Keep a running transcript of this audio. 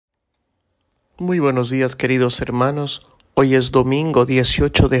Muy buenos días, queridos hermanos. Hoy es domingo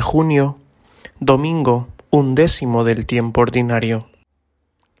 18 de junio, domingo 11 del tiempo ordinario.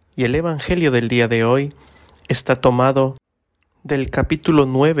 Y el evangelio del día de hoy está tomado del capítulo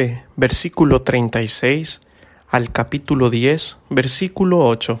 9, versículo 36, al capítulo 10, versículo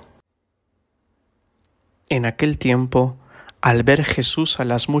 8. En aquel tiempo, al ver Jesús a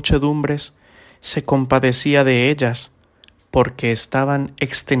las muchedumbres, se compadecía de ellas, porque estaban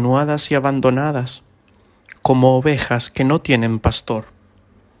extenuadas y abandonadas, como ovejas que no tienen pastor.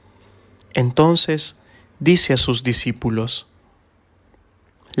 Entonces dice a sus discípulos: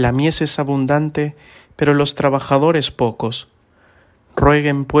 La mies es abundante, pero los trabajadores pocos.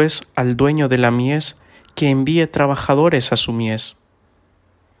 Rueguen pues al dueño de la mies que envíe trabajadores a su mies.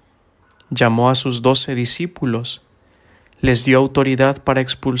 Llamó a sus 12 discípulos, les dio autoridad para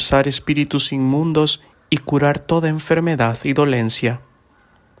expulsar espíritus inmundos y curar toda enfermedad y dolencia.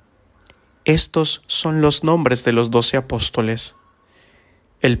 Estos son los nombres de los 12 apóstoles.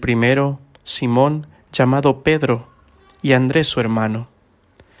 El primero, Simón, llamado Pedro, y Andrés su hermano.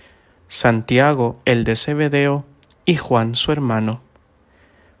 Santiago, el de Zebedeo, y Juan su hermano.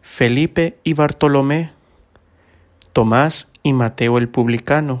 Felipe y Bartolomé. Tomás y Mateo el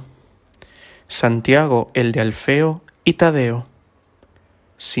publicano. Santiago, el de Alfeo, y Tadeo.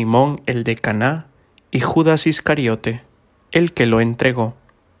 Simón, el de Caná, y Judas Iscariote, el que lo entregó.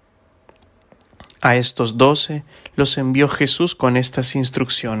 A estos 12 los envió Jesús con estas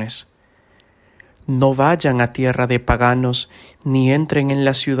instrucciones: No vayan a tierra de paganos, ni entren en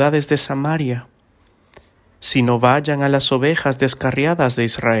las ciudades de Samaria, sino vayan a las ovejas descarriadas de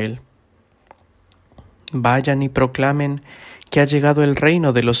Israel. Vayan y proclamen que ha llegado el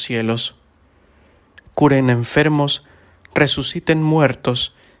reino de los cielos. Curen enfermos, resuciten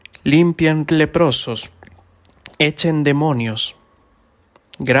muertos, limpien leprosos, echen demonios.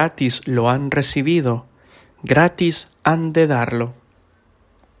 Gratis lo han recibido, gratis han de darlo.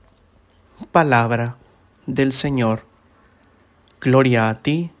 Palabra del Señor. Gloria a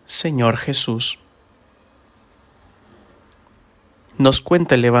ti, Señor Jesús. Nos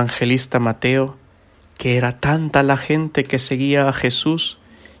cuenta el evangelista Mateo que era tanta la gente que seguía a Jesús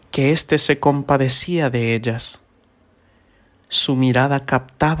que éste se compadecía de ellas. Su mirada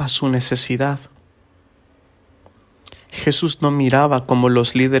captaba su necesidad. Jesús no miraba como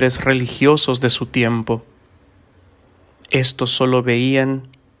los líderes religiosos de su tiempo. Estos solo veían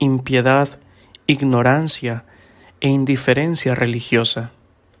impiedad, ignorancia e indiferencia religiosa.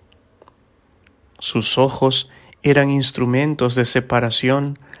 Sus ojos eran instrumentos de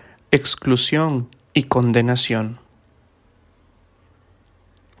separación, exclusión y condenación.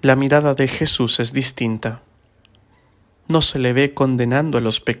 La mirada de Jesús es distinta. No se le ve condenando a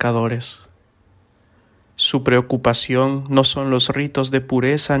los pecadores. Su preocupación no son los ritos de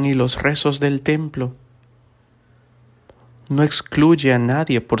pureza ni los rezos del templo. No excluye a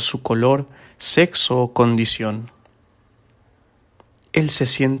nadie por su color, sexo o condición. Él se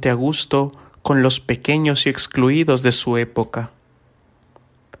siente a gusto con los pequeños y excluidos de su época.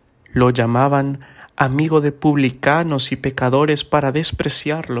 Lo llamaban amigo de publicanos y pecadores para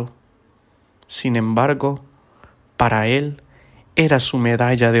despreciarlo. Sin embargo, para él era su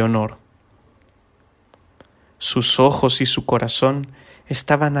medalla de honor. Sus ojos y su corazón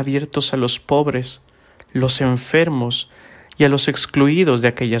estaban abiertos a los pobres, los enfermos y a los excluidos de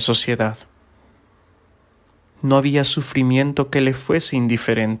aquella sociedad. No había sufrimiento que le fuese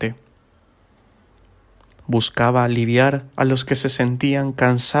indiferente. Buscaba aliviar a los que se sentían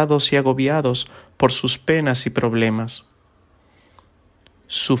cansados y agobiados por sus penas y problemas.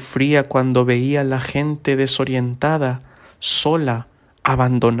 Sufría cuando veía a la gente desorientada, sola,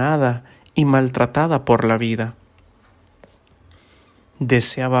 abandonada y maltratada por la vida.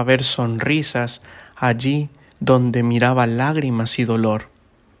 Deseaba ver sonrisas allí donde miraba lágrimas y dolor.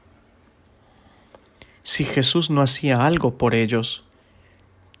 Si Jesús no hacía algo por ellos,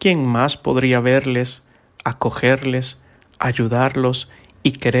 ¿quién más podría verles, acogerles, ayudarlos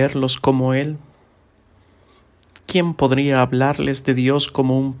y quererlos como Él? ¿Quién podría hablarles de Dios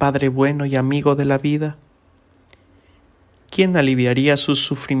como un Padre bueno y amigo de la vida? ¿Quién aliviaría sus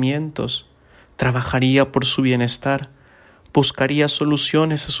sufrimientos, trabajaría por su bienestar, buscaría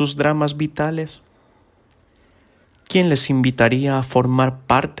soluciones a sus dramas vitales? ¿Quién les invitaría a formar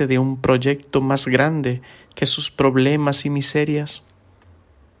parte de un proyecto más grande que sus problemas y miserias?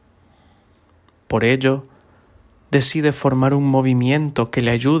 Por ello, decide formar un movimiento que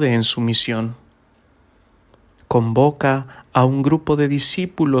le ayude en su misión. Convoca a un grupo de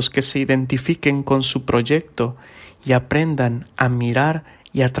discípulos que se identifiquen con su proyecto y aprendan a mirar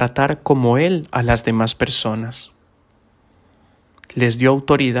y a tratar como Él a las demás personas. Les dio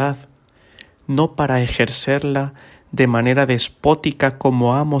autoridad, no para ejercerla de manera despótica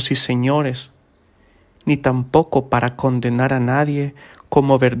como amos y señores, ni tampoco para condenar a nadie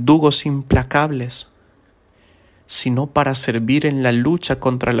como verdugos implacables, sino para servir en la lucha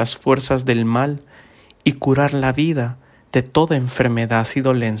contra las fuerzas del mal y curar la vida de toda enfermedad y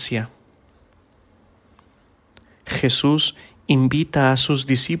dolencia. Jesús invita a sus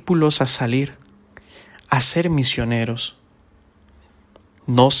discípulos a salir, a ser misioneros.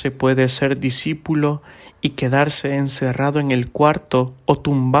 No se puede ser discípulo y quedarse encerrado en el cuarto o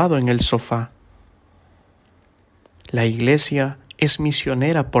tumbado en el sofá. La Iglesia es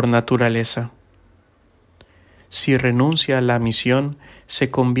misionera por naturaleza. Si renuncia a la misión,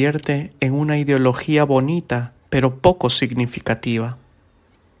 se convierte en una ideología bonita, pero poco significativa.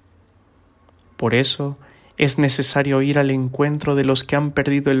 Por eso es necesario ir al encuentro de los que han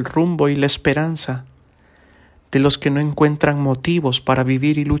perdido el rumbo y la esperanza, de los que no encuentran motivos para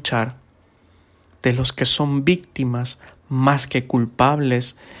vivir y luchar, de los que son víctimas más que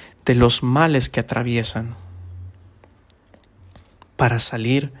culpables de los males que atraviesan. Para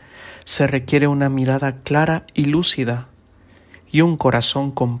salir se requiere una mirada clara y lúcida y un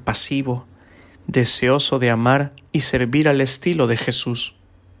corazón compasivo, deseoso de amar y servir al estilo de Jesús.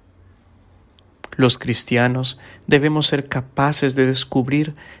 Los cristianos debemos ser capaces de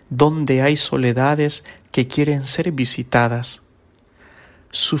descubrir dónde hay soledades que quieren ser visitadas,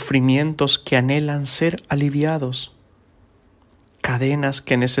 sufrimientos que anhelan ser aliviados, cadenas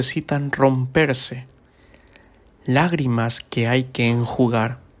que necesitan romperse, lágrimas que hay que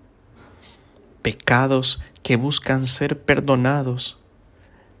enjugar, pecados que buscan ser perdonados,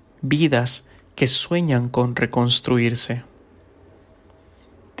 vidas que sueñan con reconstruirse.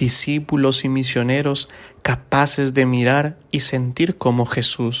 Discípulos y misioneros capaces de mirar y sentir como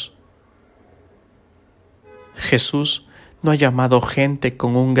Jesús. Jesús no ha llamado gente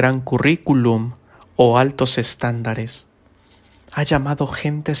con un gran currículum o altos estándares. Ha llamado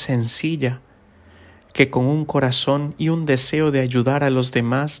gente sencilla, que con un corazón y un deseo de ayudar a los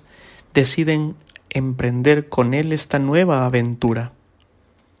demás deciden emprender con Él esta nueva aventura.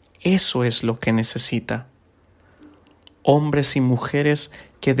 Eso es lo que necesita. Hombres y mujeres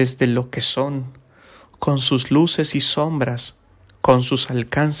que desde lo que son, con sus luces y sombras, con sus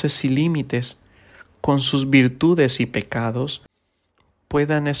alcances y límites, con sus virtudes y pecados,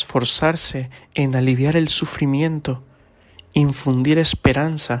 puedan esforzarse en aliviar el sufrimiento, infundir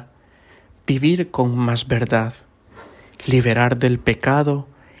esperanza, vivir con más verdad, liberar del pecado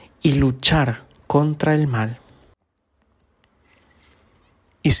y luchar contra el mal.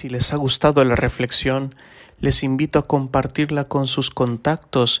 Y si les ha gustado la reflexión, les invito a compartirla con sus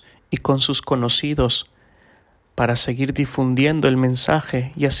contactos y con sus conocidos para seguir difundiendo el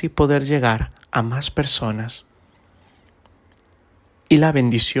mensaje y así poder llegar a más personas. Y la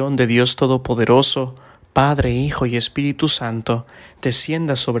bendición de Dios Todopoderoso, Padre, Hijo y Espíritu Santo,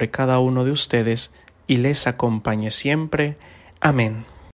 descienda sobre cada uno de ustedes y les acompañe siempre. Amén.